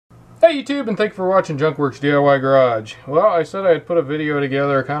Hey YouTube, and thank you for watching Junkworks DIY Garage. Well, I said I'd put a video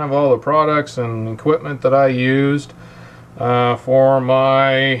together, kind of all the products and equipment that I used for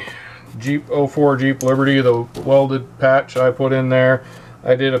my Jeep 04 Jeep Liberty, the welded patch I put in there.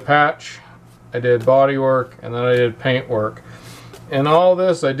 I did a patch, I did body work, and then I did paint work. And all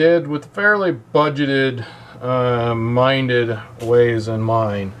this I did with fairly budgeted minded ways in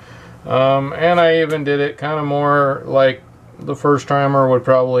mind. And I even did it kind of more like the first timer would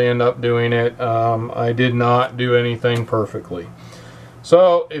probably end up doing it. I did not do anything perfectly.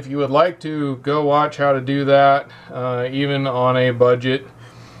 So if you would like to go watch how to do that, even on a budget,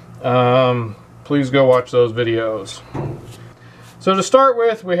 please go watch those videos. So to start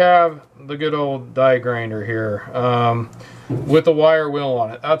with, we have the good old die grinder here with a wire wheel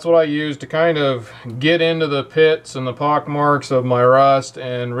on it. That's what I use to kind of get into the pits and the pock marks of my rust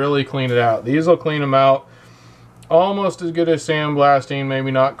and really clean it out. These will clean them out almost as good as sandblasting,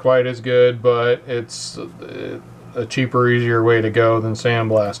 maybe not quite as good, but it's a cheaper, easier way to go than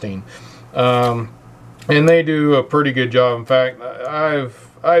sandblasting. And they do a pretty good job. In fact,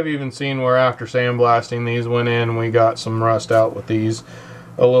 I've even seen where after sandblasting these went in and we got some rust out with these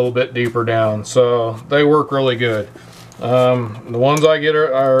a little bit deeper down. So they work really good. The ones I get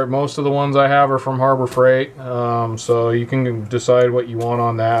are most of the ones I have are from Harbor Freight, so you can decide what you want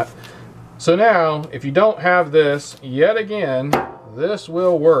on that. So now, if you don't have this, yet again, this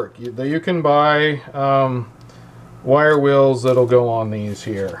will work. You can buy wire wheels that'll go on these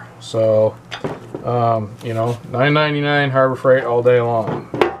here. So, you know, $9.99 Harbor Freight all day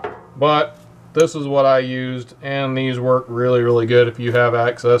long. But this is what I used, and these work really, really good if you have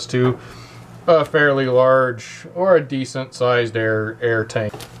access to a fairly large or a decent sized air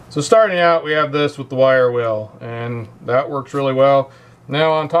tank. So starting out, we have this with the wire wheel, and that works really well.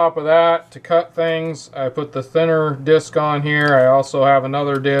 Now on top of that, to cut things, I put the thinner disc on here. I also have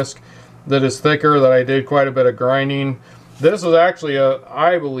another disc that is thicker that I did quite a bit of grinding. This is actually,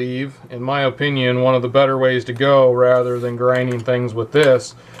 I believe, in my opinion, one of the better ways to go rather than grinding things with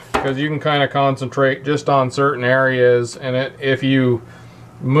this, because you can kind of concentrate just on certain areas, and if you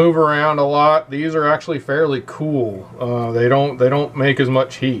move around a lot, these are actually fairly cool. They don't make as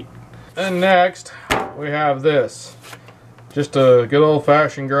much heat. And next, we have this. Just a good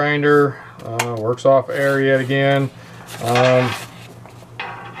old-fashioned grinder. Works off air yet again.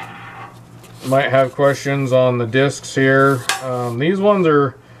 Might have questions on the discs here. These ones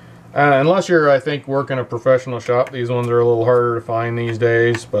are, unless you're, I think, working a professional shop, these ones are a little harder to find these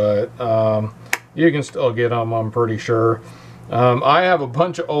days, but you can still get them, I'm pretty sure. I have a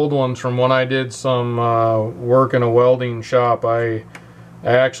bunch of old ones from when I did some work in a welding shop. I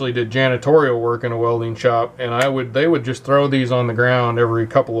actually did janitorial work in a welding shop, and they would just throw these on the ground every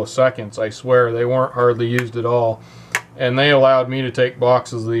couple of seconds. I swear, they weren't hardly used at all. And they allowed me to take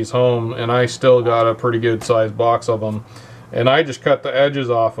boxes of these home, and I still got a pretty good sized box of them. And I just cut the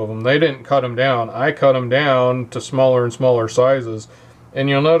edges off of them. They didn't cut them down. I cut them down to smaller and smaller sizes. And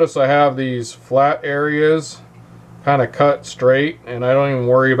you'll notice I have these flat areas kind of cut straight, and I don't even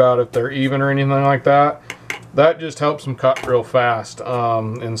worry about if they're even or anything like that. That just helps them cut real fast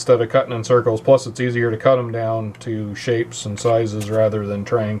instead of cutting in circles. Plus, it's easier to cut them down to shapes and sizes rather than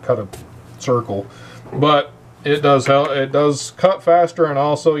try and cut a circle. But it does help. It does cut faster, and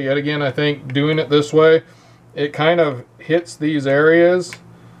also, yet again, I think doing it this way, it kind of hits these areas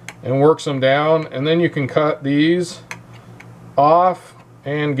and works them down, and then you can cut these off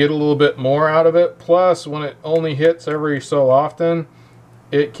and get a little bit more out of it. Plus, when it only hits every so often,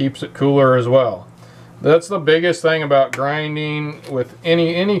 it keeps it cooler as well. That's the biggest thing about grinding with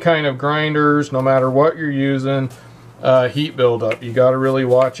any kind of grinders, no matter what you're using. Heat buildup. You got to really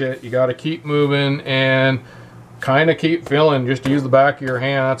watch it. You got to keep moving and kind of keep feeling. Just use the back of your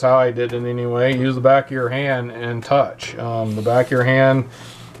hand. That's how I did it anyway. Use the back of your hand and touch. The back of your hand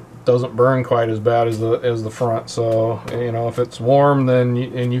doesn't burn quite as bad as the front. So, you know, if it's warm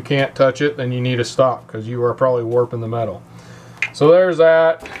and you can't touch it, then you need to stop, because you are probably warping the metal. So there's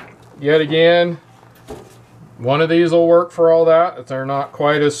that. Yet again, one of these will work for all that. They're not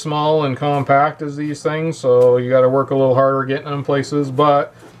quite as small and compact as these things, so you got to work a little harder getting them places.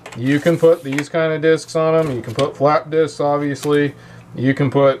 But you can put these kind of discs on them. You can put flap discs, obviously. You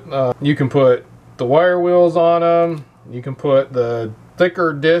can put the wire wheels on them. You can put the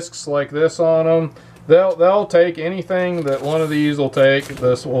thicker discs like this on them. They'll take anything that one of these will take.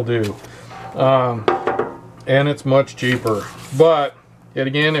 This will do, and it's much cheaper. But yet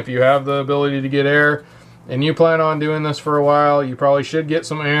again, if you have the ability to get air, and you plan on doing this for a while, you probably should get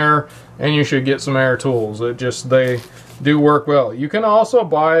some air, and you should get some air tools. They do work well. You can also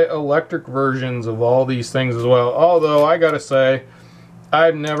buy electric versions of all these things as well. Although I gotta say,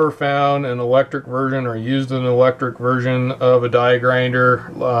 I've never found an electric version or used an electric version of a die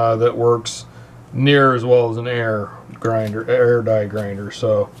grinder that works near as well as an air die grinder.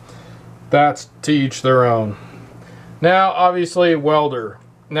 So that's to each their own. Now, obviously, welder.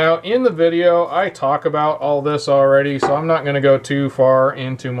 Now, in the video, I talk about all this already, so I'm not going to go too far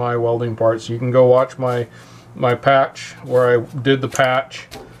into my welding parts. You can go watch my patch where I did the patch.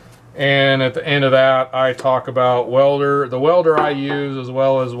 And at the end of that, I talk about the welder I use, as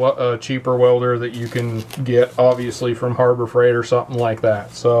well as a cheaper welder that you can get, obviously, from Harbor Freight or something like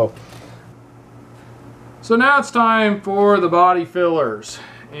that. So now it's time for the body fillers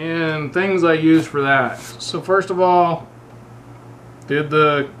and things I use for that. So first of all, did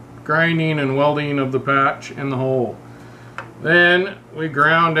the grinding and welding of the patch in the hole. Then we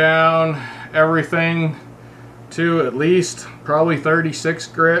ground down everything to at least probably 36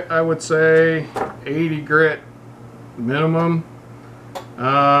 grit, I would say, 80 grit minimum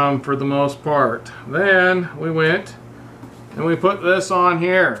for the most part. Then we went and we put this on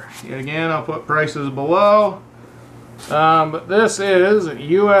here. Again, I'll put prices below, but this is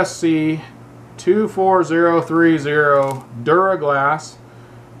USC 24030 Duraglass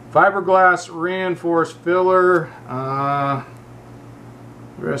fiberglass reinforced filler. The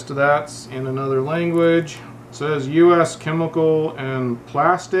rest of that's in another language. It says U.S. Chemical and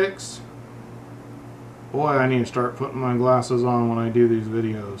Plastics. Boy, I need to start putting my glasses on when I do these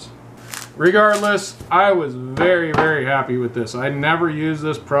videos. Regardless, I was very, very happy with this. I'd never used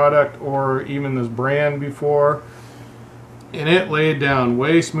this product or even this brand before, and it laid down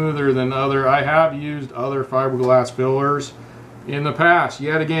way smoother than I have used other fiberglass fillers in the past.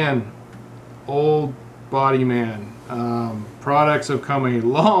 Yet again, old body man. Products have come a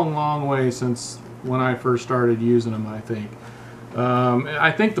long, long way since when I first started using them, I think.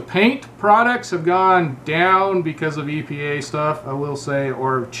 I think the paint products have gone down because of EPA stuff, I will say,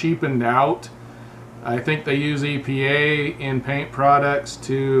 or cheapened out. I think they use EPA in paint products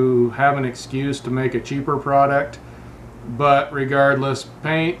to have an excuse to make a cheaper product. But regardless,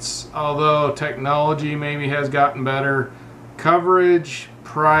 paints, although technology maybe has gotten better, coverage,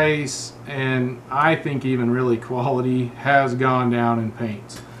 price, and I think even really quality has gone down in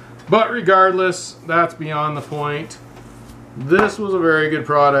paints. But regardless, that's beyond the point. This was a very good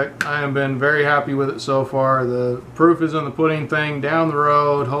product. I have been very happy with it so far. The proof is in the pudding thing down the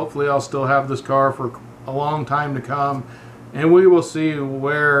road. Hopefully I'll still have this car for a long time to come, and we will see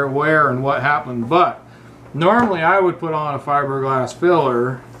where and what happened. But normally I would put on a fiberglass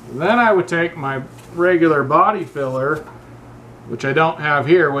filler, then I would take my regular body filler, which I don't have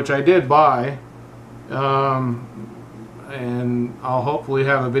here, which I did buy, and I'll hopefully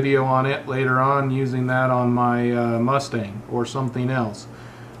have a video on it later on using that on my Mustang or something else.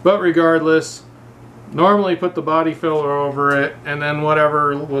 But regardless, normally put the body filler over it, and then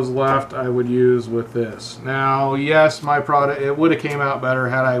whatever was left I would use with this. Now, yes, my product, it would have came out better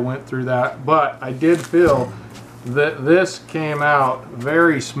had I went through that, but I did feel that this came out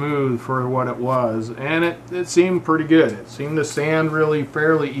very smooth for what it was, and it seemed pretty good. It seemed to sand really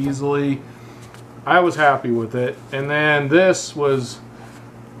fairly easily. I was happy with it. And then this was,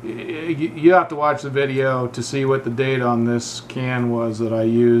 you have to watch the video to see what the date on this can was that I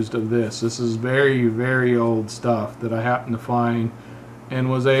used of this. This is very, very old stuff that I happened to find and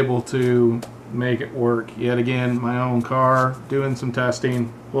was able to make it work. Yet again, my own car, doing some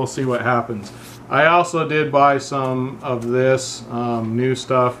testing. We'll see what happens. I also did buy some of this new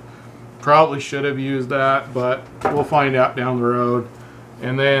stuff. Probably should have used that, but we'll find out down the road.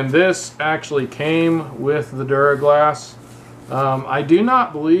 And then this actually came with the Duraglass. I do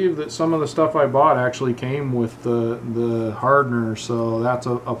not believe that some of the stuff I bought actually came with the hardener, so that's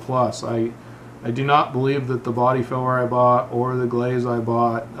a plus. I do not believe that the body filler I bought or the glaze I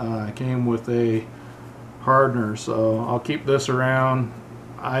bought came with a hardener, so I'll keep this around.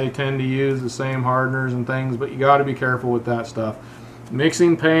 I tend to use the same hardeners and things, but you got to be careful with that stuff.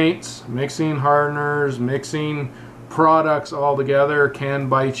 Mixing paints, mixing hardeners, mixing products all together can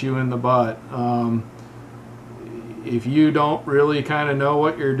bite you in the butt. If you don't really kind of know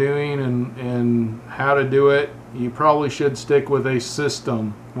what you're doing and how to do it, you probably should stick with a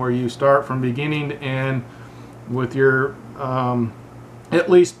system where you start from beginning to end with your at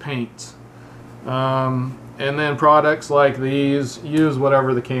least paints. And then products like these, use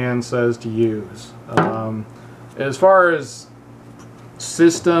whatever the can says to use. As far as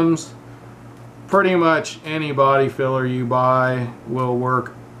systems, pretty much any body filler you buy will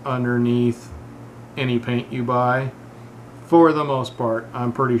work underneath any paint you buy, for the most part.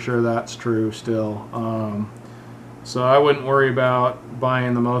 I'm pretty sure that's true still. So I wouldn't worry about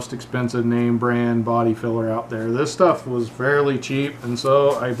buying the most expensive name brand body filler out there. This stuff was fairly cheap, and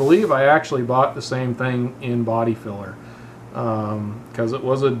so I believe I actually bought the same thing in body filler because it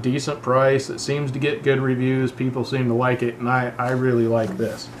was a decent price. It seems to get good reviews. People seem to like it, and I really like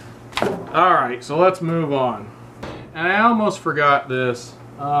this. Alright, so let's move on. And I almost forgot this.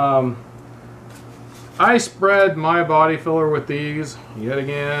 I spread my body filler with these. Yet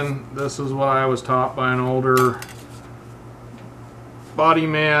again, this is what I was taught by an older body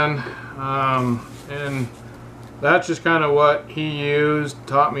man, and that's just kind of what he used,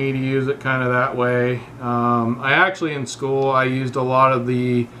 taught me to use it kind of that way. I actually, in school, I used a lot of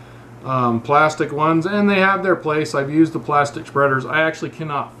the plastic ones, and they have their place. I've used the plastic spreaders. I actually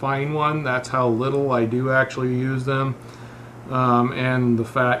cannot find one. That's how little I do actually use them. And the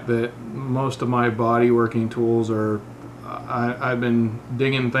fact that most of my body working tools are, I've been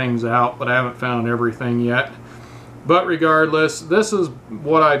digging things out, but I haven't found everything yet. But regardless, this is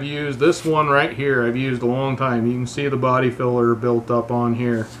what I've used. This one right here I've used a long time. You can see the body filler built up on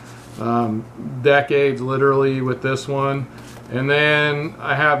here. Decades literally with this one. And then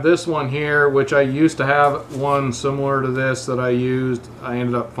I have this one here, which I used to have one similar to this that I used. I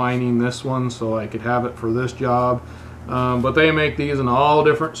ended up finding this one so I could have it for this job. But they make these in all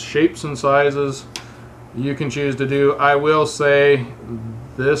different shapes and sizes you can choose to do. I will say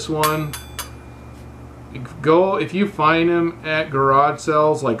this one, if you find them at garage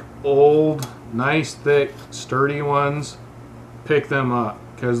sales, like old, nice, thick, sturdy ones, pick them up,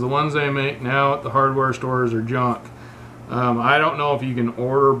 because the ones they make now at the hardware stores are junk. I don't know if you can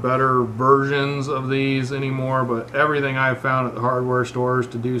order better versions of these anymore, but everything I've found at the hardware stores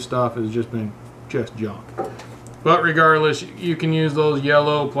to do stuff has just been junk. But regardless, you can use those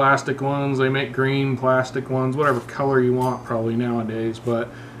yellow plastic ones. They make green plastic ones, whatever color you want probably nowadays. But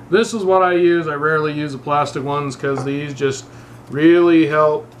this is what I use. I rarely use the plastic ones because these just really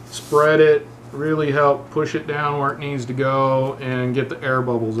help spread it, really help push it down where it needs to go and get the air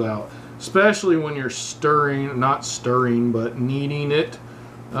bubbles out. Especially when you're stirring, not stirring, but kneading it,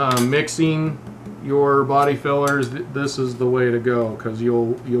 mixing your body fillers. This is the way to go, because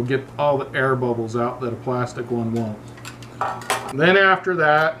you'll get all the air bubbles out that a plastic one won't. Then after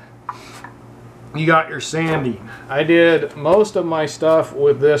that, you got your sanding. I did most of my stuff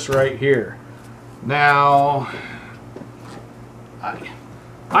with this right here. Now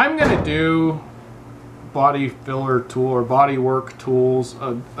I'm gonna do body filler tool or body work tools,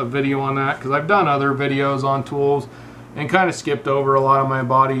 a video on that, because I've done other videos on tools and kind of skipped over a lot of my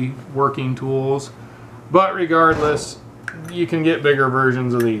body working tools. But regardless, you can get bigger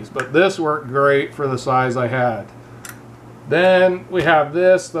versions of these, but this worked great for the size I had. Then we have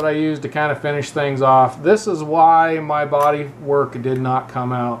this that I used to kind of finish things off. This is why my body work did not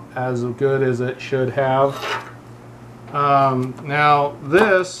come out as good as it should have. Now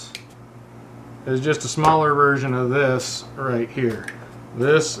this is just a smaller version of this right here.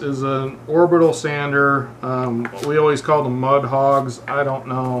 This is an orbital sander. We always call them mud hogs. I don't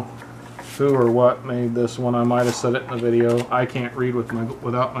know who or what made this one. I might have said it in the video. I can't read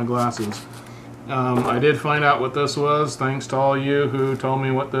without my glasses. I did find out what this was, thanks to all you who told me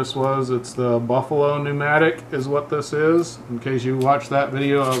what this was. It's the Buffalo Pneumatic is what this is. In case you watched that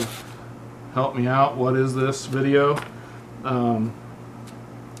video of help me out, what is this video?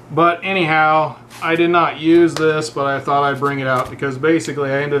 But anyhow, I did not use this, but I thought I'd bring it out because basically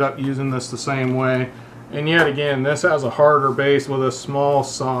I ended up using this the same way. And yet again, this has a harder base with a small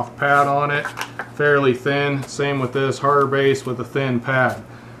soft pad on it, fairly thin. Same with this, harder base with a thin pad.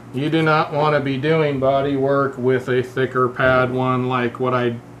 You do not want to be doing body work with a thicker pad one like what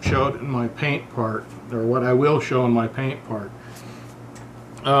I showed in my paint part, or what I will show in my paint part.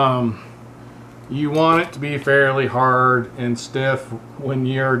 You want it to be fairly hard and stiff when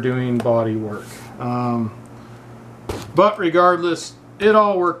you're doing body work. But regardless, it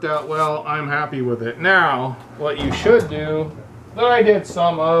all worked out well. I'm happy with it. Now, what you should do, that I did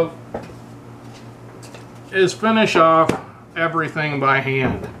some of, is finish off everything by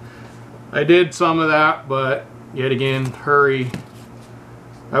hand. I did some of that, but yet again, hurry.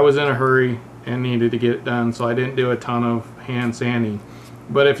 I was in a hurry and needed to get it done, so I didn't do a ton of hand sanding.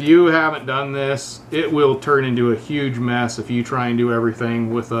 But if you haven't done this, it will turn into a huge mess if you try and do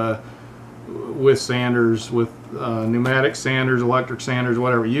everything with sanders, with pneumatic sanders, electric sanders,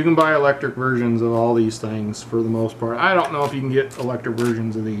 whatever. You can buy electric versions of all these things for the most part. I don't know if you can get electric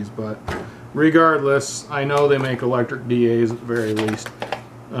versions of these, but regardless, I know they make electric DAs at the very least.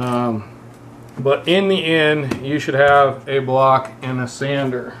 But in the end, you should have a block and a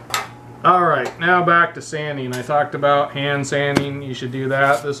sander. Alright, now back to sanding. I talked about hand sanding. You should do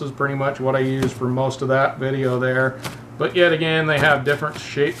that. This is pretty much what I used for most of that video there. But yet again, they have different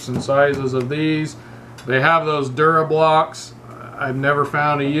shapes and sizes of these. They have those Durablocks. I've never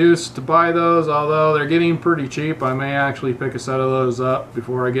found a use to buy those, although they're getting pretty cheap. I may actually pick a set of those up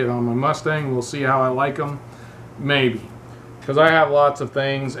before I get on my Mustang. We'll see how I like them. Maybe. Because I have lots of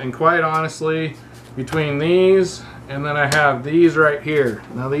things, and quite honestly, between these and then I have these right here.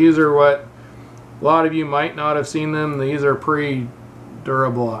 Now these are what a lot of you might not have seen them. These are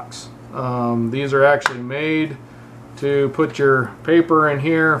pre-Durablocks. These are actually made to put your paper in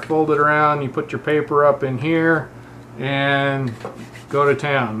here, fold it around, you put your paper up in here and go to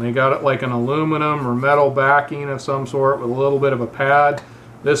town. They got it like an aluminum or metal backing of some sort with a little bit of a pad.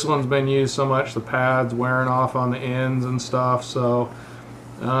 This one's been used so much the pad's wearing off on the ends and stuff, so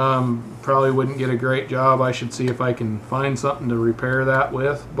probably wouldn't get a great job. I should see if I can find something to repair that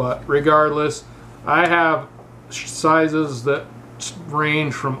with, but regardless, I have sizes that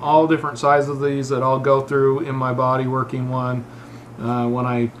range from all different sizes of these that I'll go through in my body working one when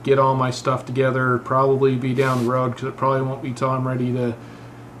I get all my stuff together. Probably be down the road because it probably won't be till I'm ready to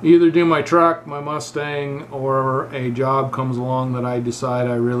either do my truck, my Mustang, or a job comes along that I decide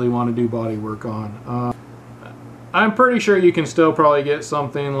I really want to do body work on. I'm pretty sure you can still probably get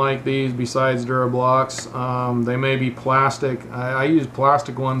something like these besides Durablocks. They may be plastic. I used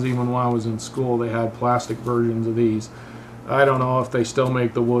plastic ones even when I was in school. They had plastic versions of these. I don't know if they still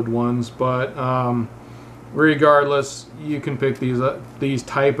make the wood ones, but regardless, you can pick these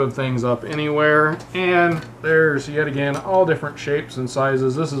type of things up anywhere. And there's yet again all different shapes and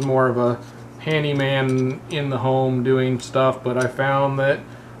sizes. This is more of a handyman in the home doing stuff, but I found that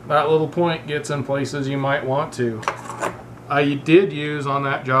that little point gets in places you might want to. I did use on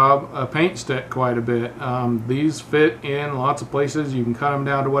that job a paint stick quite a bit. These fit in lots of places. You can cut them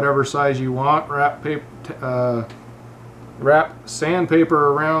down to whatever size you want, wrap sandpaper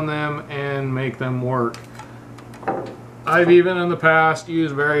around them and make them work. I've even in the past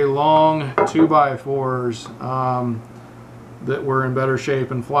used very long 2x4s that were in better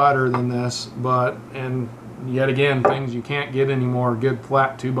shape and flatter than this, and yet again, things you can't get anymore, good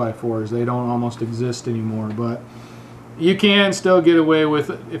flat 2x4s. They don't almost exist anymore, but you can still get away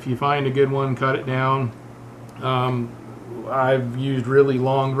with it if you find a good one, cut it down. I've used really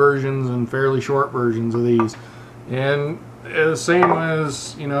long versions and fairly short versions of these, and the same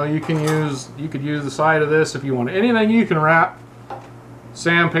as, you know, you could use the side of this if you want. Anything you can wrap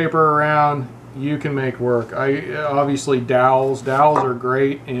sandpaper around, you can make work. Obviously dowels are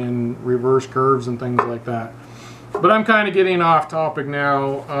great in reverse curves and things like that. But I'm kind of getting off topic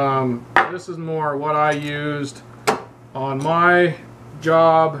now. This is more what I used on my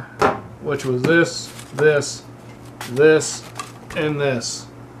job, which was this, and this.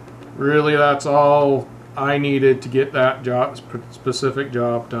 Really, that's all I needed to get that specific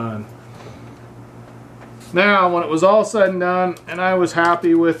job done. Now, when it was all said and done, and I was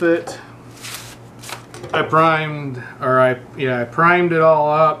happy with it, I primed it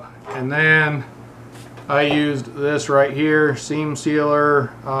all up, and then I used this right here, seam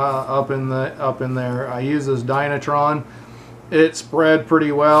sealer, up in there. I used this Dynatron. It spread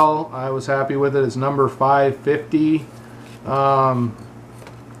pretty well. I was happy with it. It's number 550.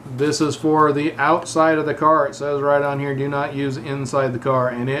 This is for the outside of the car. It says right on here, do not use inside the car,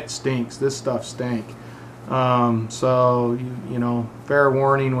 and it stinks. This stuff stank. So, you know, fair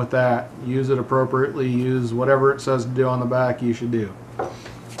warning with that. Use it appropriately. Use whatever it says to do on the back, you should do.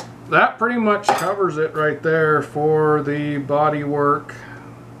 That pretty much covers it right there for the body work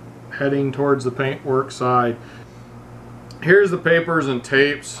heading towards the paintwork side. Here's the papers and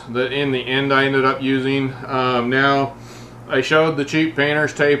tapes that in the end I ended up using. Now, I showed the cheap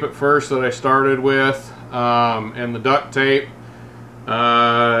painter's tape at first that I started with, and the duct tape.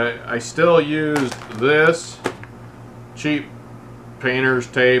 I still used this cheap painter's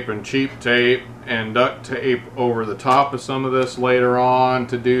tape and cheap tape and duct tape over the top of some of this later on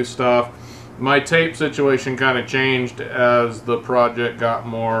to do stuff. My tape situation kind of changed as the project got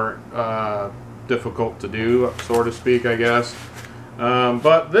more difficult to do, so to speak, I guess.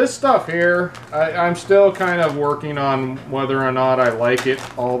 But this stuff here, I'm still kind of working on whether or not I like it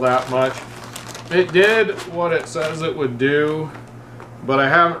all that much. It did what it says it would do, but I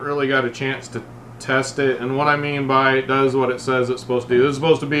haven't really got a chance to test it. And what I mean by it does what it says it's supposed to do, this is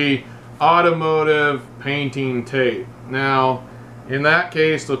supposed to be automotive painting tape. Now, in that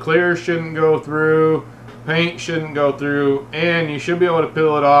case, the clear shouldn't go through, paint shouldn't go through, and you should be able to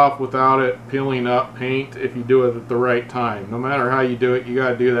peel it off without it peeling up paint if you do it at the right time. No matter how you do it, you got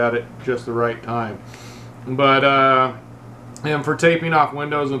to do that at just the right time. But and for taping off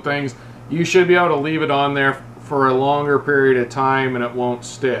windows and things, you should be able to leave it on there for a longer period of time and it won't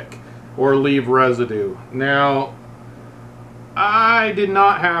stick or leave residue. Now, I did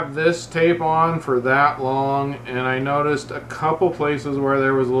not have this tape on for that long, and I noticed a couple places where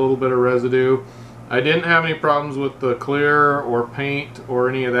there was a little bit of residue. I didn't have any problems with the clear or paint or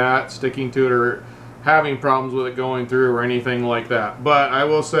any of that sticking to it or having problems with it going through or anything like that. But I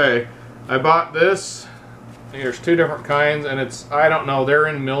will say, I bought this. There's two different kinds, and it's, I don't know, they're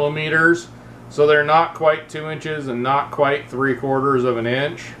in millimeters, so they're not quite 2 inches and not quite 3/4 of an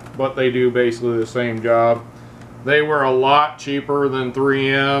inch, but they do basically the same job. They were a lot cheaper than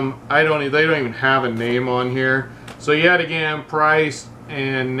 3M. They don't even have a name on here. So yet again, price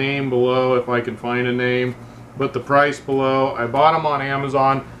and name below if I can find a name. But the price below, I bought them on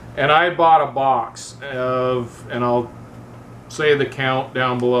Amazon, and I bought a box of, and I'll say the count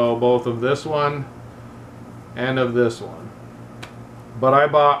down below, both of this one and of this one. But I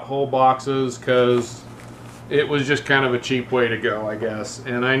bought whole boxes because it was just kind of a cheap way to go, I guess.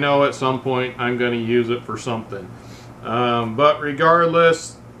 And I know at some point I'm going to use it for something. But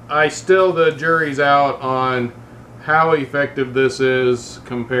regardless, the jury's out on how effective this is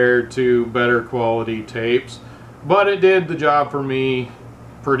compared to better quality tapes. But it did the job for me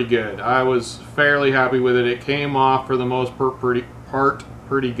pretty good. I was fairly happy with it. It came off for the most part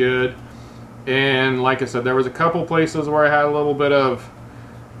pretty good. And like I said, there was a couple places where I had a little bit of,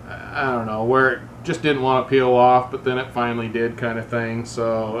 I don't know, where it just didn't want to peel off, but then it finally did, kind of thing.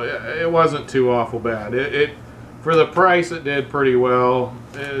 So it wasn't too awful bad. For the price, it did pretty well.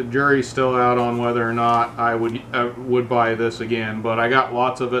 Jury's still out on whether or not I would buy this again, but I got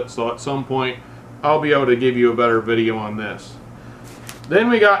lots of it, so at some point I'll be able to give you a better video on this. Then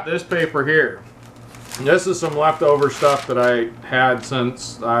we got this paper here. This is some leftover stuff that I had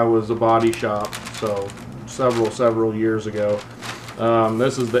since I was a body shop, so several years ago.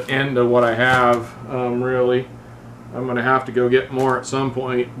 This is the end of what I have, really. I'm going to have to go get more at some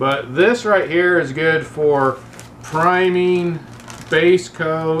point. But this right here is good for priming, base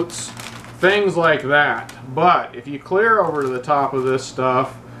coats, things like that. But if you clear over to the top of this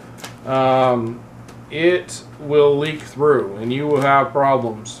stuff, it will leak through and you will have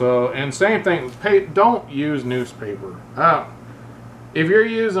problems. So, and same thing, don't use newspaper. If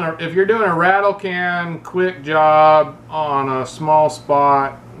you're doing a rattle can quick job on a small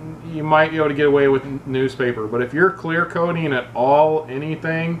spot, you might be able to get away with newspaper. But if you're clear coating at all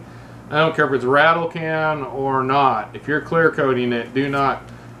anything, I don't care if it's rattle can or not, if you're clear coating it, do not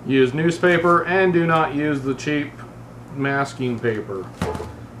use newspaper and do not use the cheap masking paper.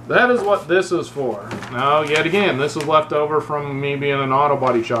 That is what this is for. Now, yet again, this is left over from me being an auto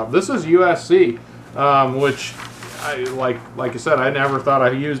body shop. This is USC, which, like I said, I never thought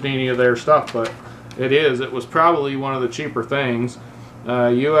I used any of their stuff, but it is. It was probably one of the cheaper things.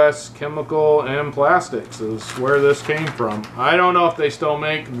 US Chemical and Plastics is where this came from. I don't know if they still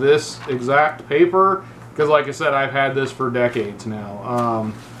make this exact paper, because like I said, I've had this for decades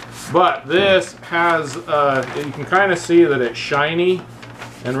now. But this has, you can kind of see that it's shiny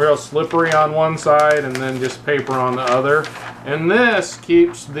and real slippery on one side and then just paper on the other. And this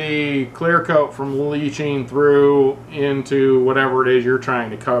keeps the clear coat from leaching through into whatever it is you're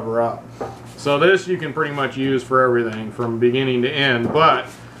trying to cover up. So this you can pretty much use for everything from beginning to end. But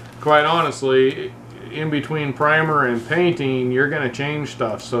quite honestly, in between primer and painting, you're going to change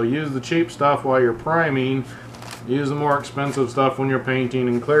stuff. So use the cheap stuff while you're priming. Use the more expensive stuff when you're painting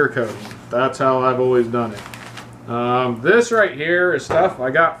and clear coating. That's how I've always done it. This right here is stuff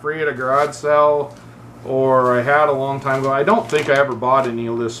I got free at a garage sale, or I had a long time ago. I don't think I ever bought any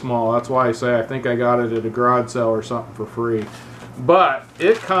of this small. That's why I say I think I got it at a garage sale or something for free. But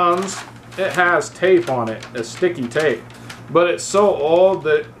it has tape on it, a sticky tape. But it's so old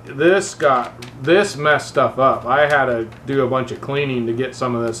that this messed stuff up. I had to do a bunch of cleaning to get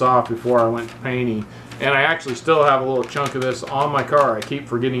some of this off before I went to painting. And I actually still have a little chunk of this on my car I keep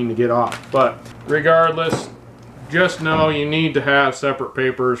forgetting to get off. But regardless, just know you need to have separate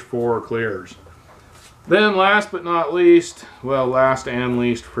papers for clears. Then last but not least, well, last and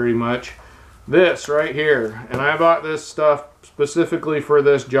least pretty much, this right here. And I bought this stuff specifically for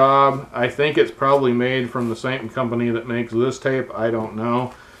this job. I think it's probably made from the same company that makes this tape. I don't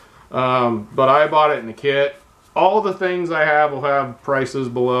know. But I bought it in a kit. All the things I have will have prices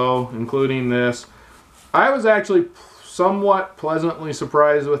below, including this. I was actually somewhat pleasantly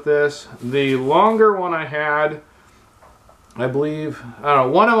surprised with this. The longer one I had, I believe, I don't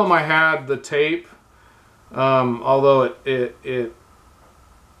know, one of them I had the tape, although it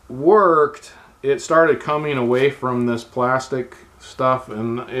worked, it started coming away from this plastic stuff,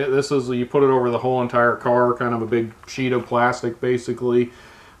 and this is, you put it over the whole entire car, kind of a big sheet of plastic basically.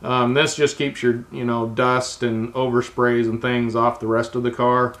 This just keeps your, you know, dust and oversprays and things off the rest of the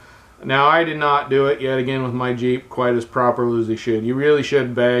car. Now, I did not do it yet again with my Jeep quite as properly as you should. You really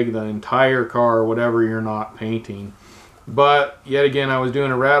should bag the entire car, whatever you're not painting. But yet again, I was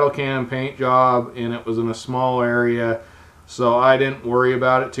doing a rattle can paint job and it was in a small area, so I didn't worry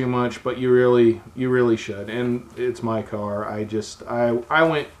about it too much. But you really should. And it's my car. I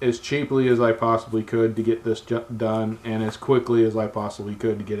went as cheaply as I possibly could to get this done, and as quickly as I possibly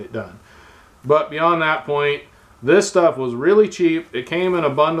could to get it done. But beyond that point, this stuff was really cheap. It came in a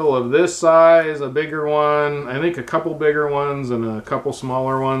bundle of this size, a bigger one, I think a couple bigger ones and a couple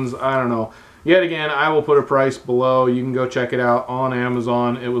smaller ones. I don't know. Yet again, I will put a price below. You can go check it out on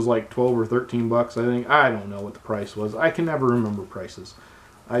Amazon. It was like 12 or 13 bucks, I think. I don't know what the price was. I can never remember prices.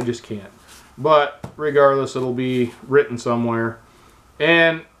 I just can't. But regardless, it'll be written somewhere.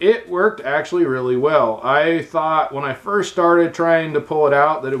 And it worked actually really well. I thought when I first started trying to pull it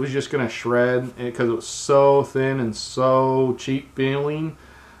out that it was just going to shred because it was so thin and so cheap feeling.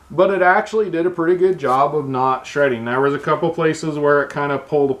 But it actually did a pretty good job of not shredding. There was a couple places where it kind of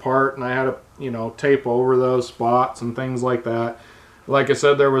pulled apart and I had to, you know, tape over those spots and things like that. Like I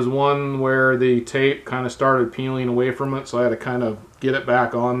said, there was one where the tape kind of started peeling away from it, so I had to kind of get it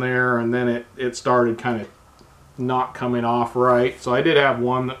back on there, and then it started kind of not coming off right. So I did have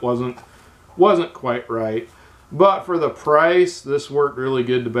one that wasn't quite right. But for the price, this worked really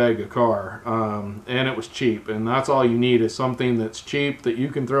good to bag a car, and it was cheap. And that's all you need, is something that's cheap that you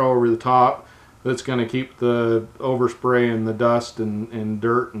can throw over the top, that's going to keep the overspray and the dust and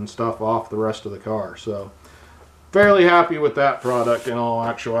dirt and stuff off the rest of the car. So fairly happy with that product in all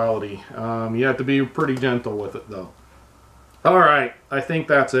actuality. You have to be pretty gentle with it though. Alright, I think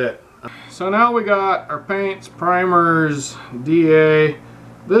that's it. So now we got our paints, primers, DA.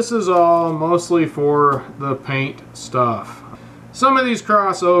 This is all mostly for the paint stuff. Some of these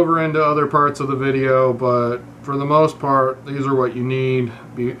cross over into other parts of the video, but for the most part, these are what you need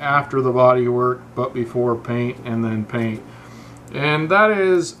after the body work, but before paint and then paint. And that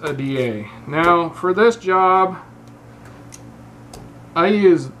is a DA. Now, for this job, I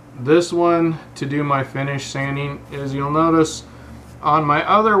use this one to do my finish sanding. As you'll notice, on my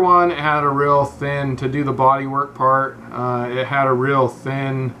other one, it had a real thin, to do the bodywork part, it had a real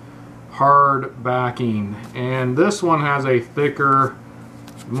thin, hard backing. And this one has a thicker,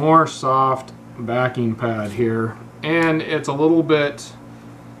 more soft backing pad here. And it's a little bit,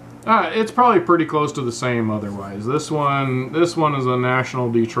 it's probably pretty close to the same otherwise. This one is a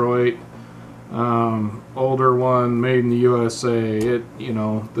National Detroit, older one, made in the USA. It, you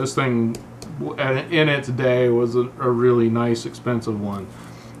know, this thing in its day was a really nice, expensive one,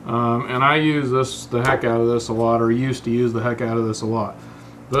 and I use the heck out of this a lot, or used to use the heck out of this a lot.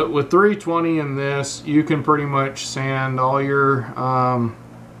 But with 320 in this, you can pretty much sand all your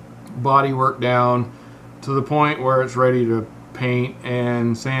body work down to the point where it's ready to paint,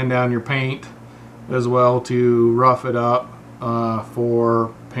 and sand down your paint as well to rough it up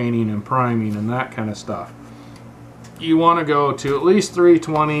for painting and priming and that kind of stuff. You want to go to at least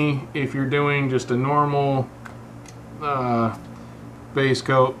 320 if you're doing just a normal base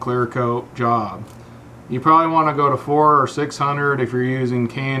coat, clear coat job. You probably want to go to 400 or 600 if you're using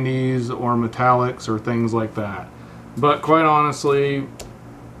candies or metallics or things like that. But quite honestly,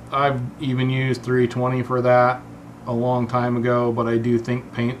 I've even used 320 for that a long time ago, but I do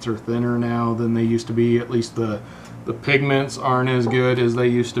think paints are thinner now than they used to be. At least the pigments aren't as good as they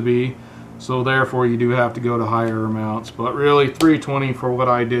used to be. So therefore you do have to go to higher amounts, but really 320 for what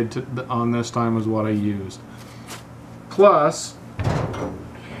I did on this time is what I used. Plus,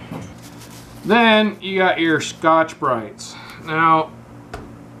 then you got your Scotch-Brites. Now,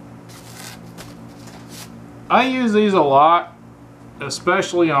 I use these a lot,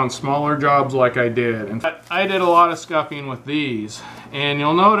 especially on smaller jobs like I did. And I did a lot of scuffing with these, and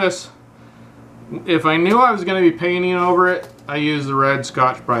you'll notice if I knew I was going to be painting over it, I use the red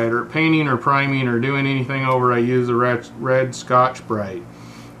Scotch-Brite, or painting or priming or doing anything over, I use the red Scotch-Brite.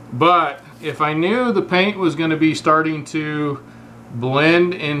 But if I knew the paint was going to be starting to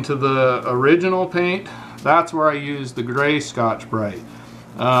blend into the original paint, that's where I use the gray Scotch-Brite.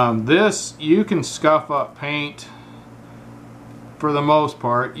 This, you can scuff up paint for the most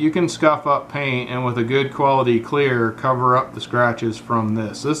part. You can scuff up paint and with a good quality clear cover up the scratches from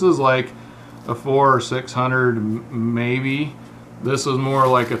this. This is like a 400 or 600 maybe. This is more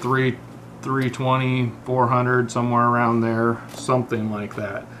like a 320, 400, somewhere around there, something like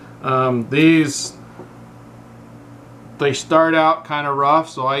that. These, they start out kind of rough,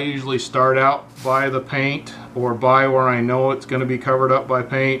 so I usually start out by the paint or by where I know it's going to be covered up by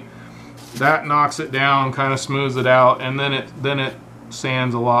paint. That knocks it down, kind of smooths it out, and then it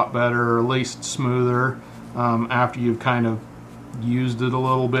sands a lot better, or at least smoother, after you've kind of used it a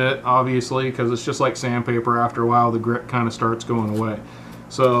little bit, obviously, because it's just like sandpaper. After a while the grit kind of starts going away.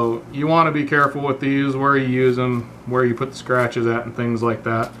 So you want to be careful with these, where you use them, where you put the scratches at, and things like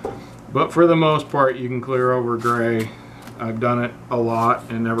that. But for the most part, you can clear over gray. I've done it a lot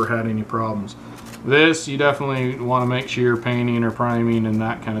and never had any problems. This, you definitely want to make sure you're painting or priming and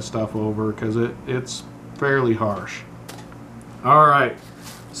that kind of stuff over, because it's fairly harsh. Alright,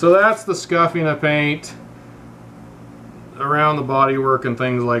 so that's the scuffing of paint around the bodywork and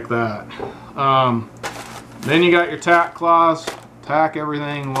things like that. Then you got your tack cloths. Tack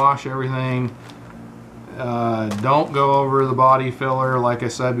everything, wash everything. Don't go over the body filler. Like I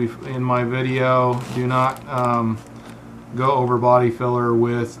said in my video, do not go over body filler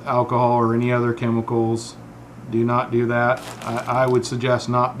with alcohol or any other chemicals. Do not do that. I would suggest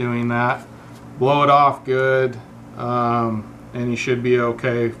not doing that. Blow it off good, and you should be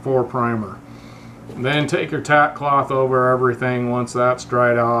okay for primer. Then take your tack cloth over everything once that's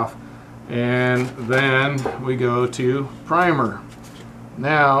dried off, and then we go to primer.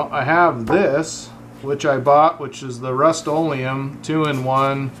 Now I have this, which I bought, which is the Rust-Oleum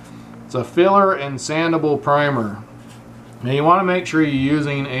 2-in-1. It's a filler and sandable primer. Now you want to make sure you're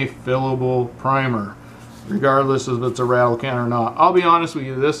using a fillable primer, regardless if it's a rattle can or not. I'll be honest with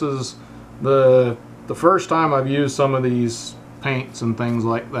you, this is the first time I've used some of these paints and things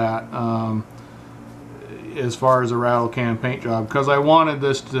like that, as far as a rattle can paint job, because I wanted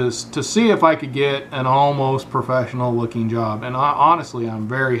this to see if I could get an almost professional looking job, and honestly I'm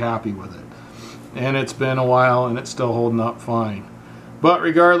very happy with it. And it's been a while and it's still holding up fine. But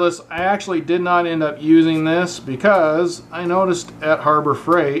regardless, I actually did not end up using this because I noticed at Harbor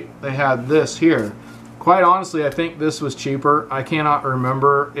Freight they had this here. Quite honestly, I think this was cheaper. I cannot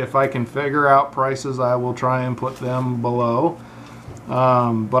remember. If I can figure out prices, I will try and put them below.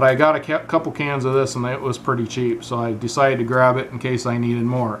 But I got a couple cans of this and it was pretty cheap, so I decided to grab it in case I needed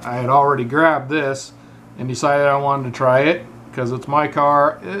more. I had already grabbed this and decided I wanted to try it because it's my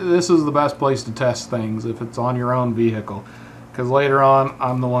car. This is the best place to test things if it's on your own vehicle, because later on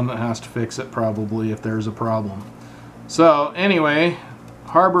I'm the one that has to fix it probably if there's a problem. So anyway,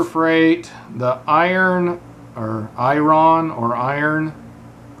 Harbor Freight, the iron,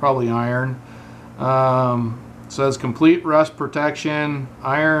 probably iron, says complete rust protection,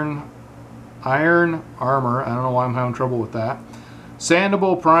 iron armor. I don't know why I'm having trouble with that.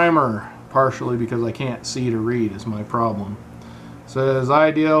 Sandable primer, partially because I can't see to read is my problem. Says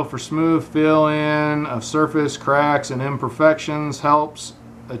ideal for smooth fill-in of surface cracks and imperfections, helps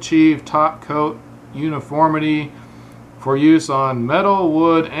achieve top coat uniformity for use on metal,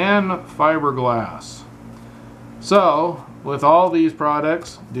 wood, and fiberglass. So with all these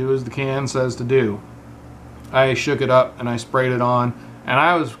products, do as the can says to do. I shook it up and I sprayed it on, and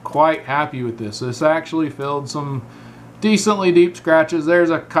I was quite happy with this. This actually filled some decently deep scratches. There's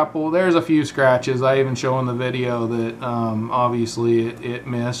a few scratches I even show in the video that obviously it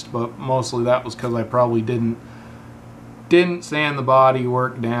missed, but mostly that was because I probably didn't sand the body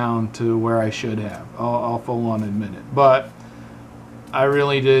work down to where I should have. I'll full on admit it. But I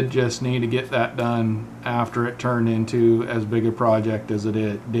really did just need to get that done after it turned into as big a project as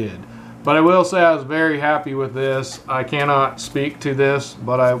it did. But I will say I was very happy with this. I cannot speak to this,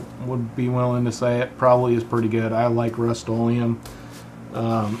 but I would be willing to say it probably is pretty good. I like Rust-Oleum.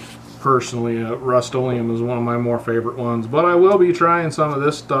 Personally, Rust-Oleum is one of my more favorite ones. But I will be trying some of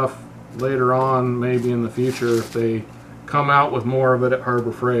this stuff later on, maybe in the future, if they come out with more of it at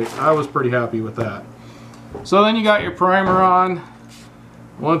Harbor Freight. I was pretty happy with that. So then you got your primer on.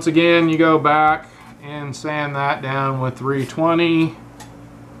 Once again, you go back and sand that down with 320.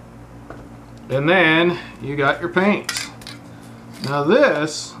 And then you got your paints. Now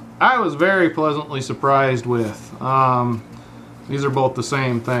this, I was very pleasantly surprised with. These are both the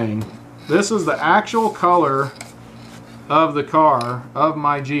same thing. This is the actual color of the car of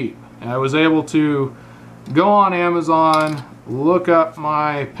my Jeep. And I was able to go on Amazon, look up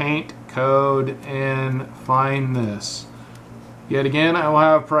my paint code, and find this. Yet again, I will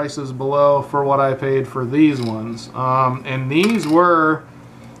have prices below for what I paid for these ones. And these were,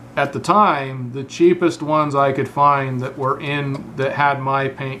 at the time, the cheapest ones I could find that had my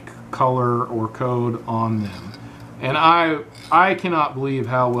paint color or code on them. And I cannot believe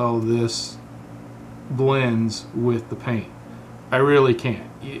how well this blends with the paint. I really can't.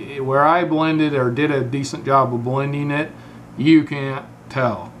 Where I blended or did a decent job of blending it, you can't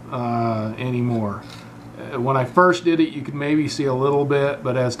tell anymore. When I first did it, you could maybe see a little bit,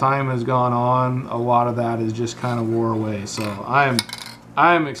 but as time has gone on, a lot of that has just kind of wore away. So I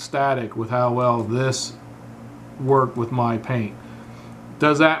am ecstatic with how well this worked with my paint.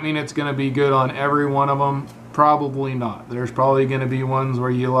 Does that mean it's going to be good on every one of them? Probably not. There's probably going to be ones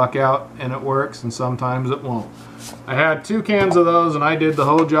where you luck out and it works, and sometimes it won't. I had 2 cans of those, and I did the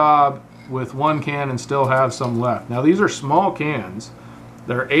whole job with 1 can and still have some left. Now these are small cans.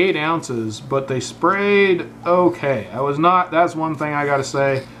 They're 8 ounces, but they sprayed okay. That's one thing I got to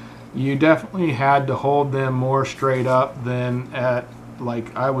say. You definitely had to hold them more straight up than at,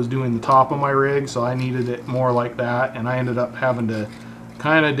 like, I was doing the top of my rig, so I needed it more like that, and I ended up having to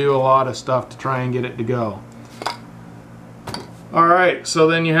kind of do a lot of stuff to try and get it to go. Alright, so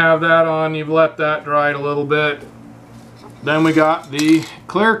then you have that on, you've let that dry a little bit. Then we got the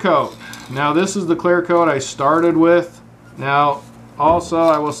clear coat. Now this is the clear coat I started with. Now also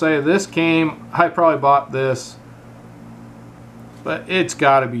I will say this came, I probably bought this, but it's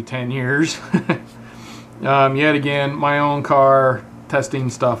got to be 10 years. Yet again, my own car,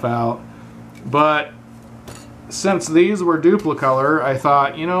 testing stuff out. But since these were Duplicolor, I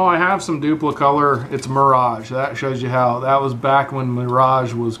thought, you know, I have some Duplicolor. It's Mirage. That shows you how. That was back when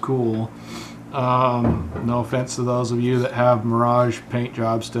Mirage was cool. No offense to those of you that have Mirage paint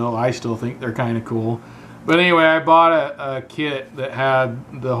jobs still. I still think they're kind of cool. But anyway, I bought a kit that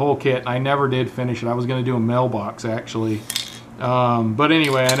had the whole kit. I never did finish it. I was going to do a mailbox, actually. But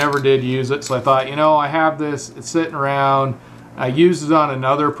anyway, I never did use it. So I thought, you know, I have this. It's sitting around. I used it on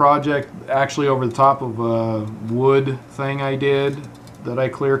another project, actually over the top of a wood thing I did that I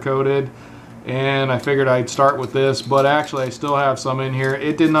clear coated, and I figured I'd start with this, but actually I still have some in here.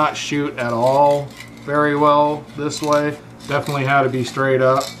 It did not shoot at all very well this way. Definitely had to be straight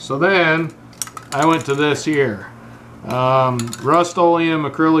up. So then I went to this here. Rust-Oleum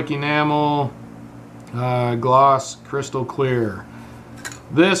acrylic enamel gloss crystal clear.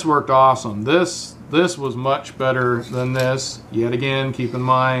 This worked awesome. This was much better than this. Yet again, keep in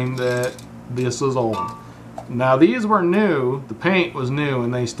mind that this is old. Now these were new, the paint was new,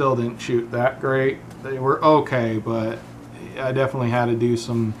 and they still didn't shoot that great. They were okay, but I definitely had to do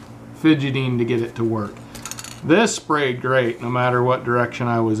some fidgeting to get it to work. This sprayed great no matter what direction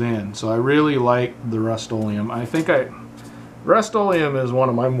I was in, so I really like the Rust-Oleum. Rust-Oleum is one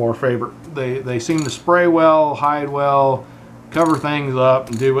of my more favorite. They seem to spray well, hide well, cover things up,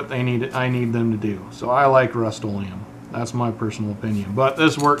 and do what I need them to do. So I like Rust-Oleum. That's my personal opinion. But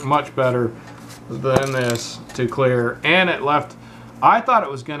this worked much better than this to clear, and it left, I thought it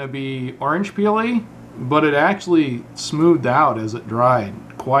was going to be orange peely, but it actually smoothed out as it dried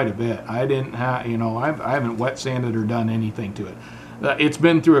quite a bit. I didn't have, you know, I haven't wet sanded or done anything to it. It's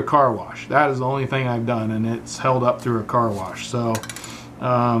been through a car wash. That is the only thing I've done, and it's held up through a car wash. So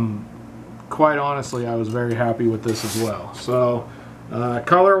quite honestly, I was very happy with this as well. So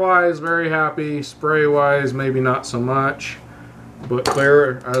color wise, very happy. Spray wise, maybe not so much, but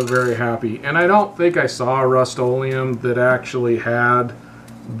clear, I was very happy. And I don't think I saw a Rust-Oleum that actually had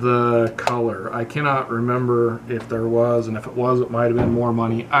the color. I cannot remember if there was, and if it was, it might have been more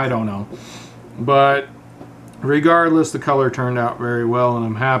money. I don't know. But regardless, the color turned out very well, and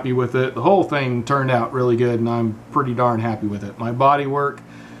I'm happy with it. The whole thing turned out really good, and I'm pretty darn happy with it. My body work,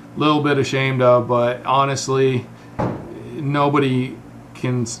 a little bit ashamed of, but honestly, nobody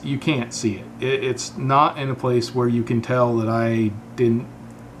can, you can't see it. It's not in a place where you can tell that I didn't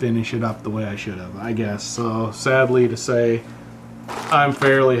finish it up the way I should have, I guess. So sadly to say, I'm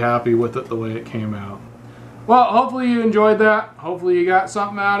fairly happy with it the way it came out. Well, hopefully you enjoyed that. Hopefully you got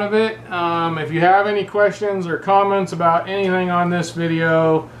something out of it. If you have any questions or comments about anything on this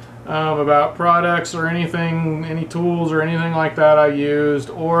video, about products or anything, any tools or anything like that I used,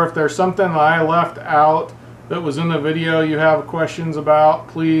 or if there's something that I left out that was in the video you have questions about,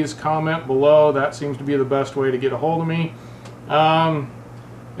 please comment below. That seems to be the best way to get a hold of me. And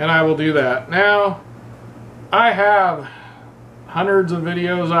I will do that. Now, I have hundreds of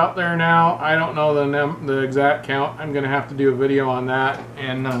videos out there now. I don't know the exact count. I'm going to have to do a video on that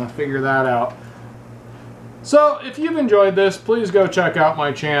and figure that out. So if you've enjoyed this, please go check out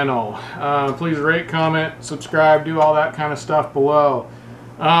my channel. Please rate, comment, subscribe, do all that kind of stuff below.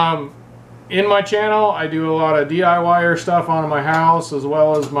 In my channel, I do a lot of DIY stuff on my house, as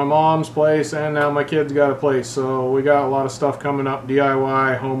well as my mom's place, and now my kids got a place. So we got a lot of stuff coming up,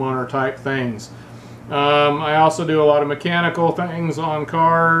 DIY, homeowner type things. I also do a lot of mechanical things on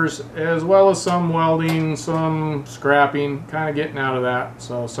cars, as well as some welding, some scrapping, kind of getting out of that.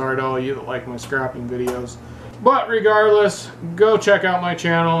 So sorry to all you that like my scrapping videos. But regardless, go check out my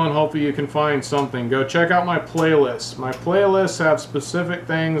channel and hopefully you can find something. Go check out my playlists. My playlists have specific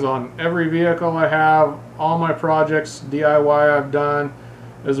things on every vehicle I have, all my projects, DIY I've done,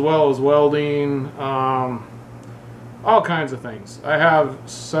 as well as welding, all kinds of things. I have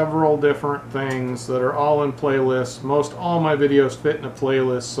several different things that are all in playlists. Most all my videos fit in a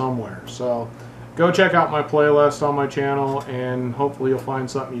playlist somewhere. So go check out my playlist on my channel, and hopefully you'll find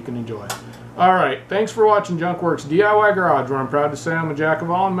something you can enjoy. Alright, thanks for watching Junk Works DIY Garage, where I'm proud to say I'm a jack of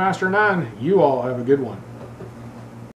all and master of none. You all have a good one.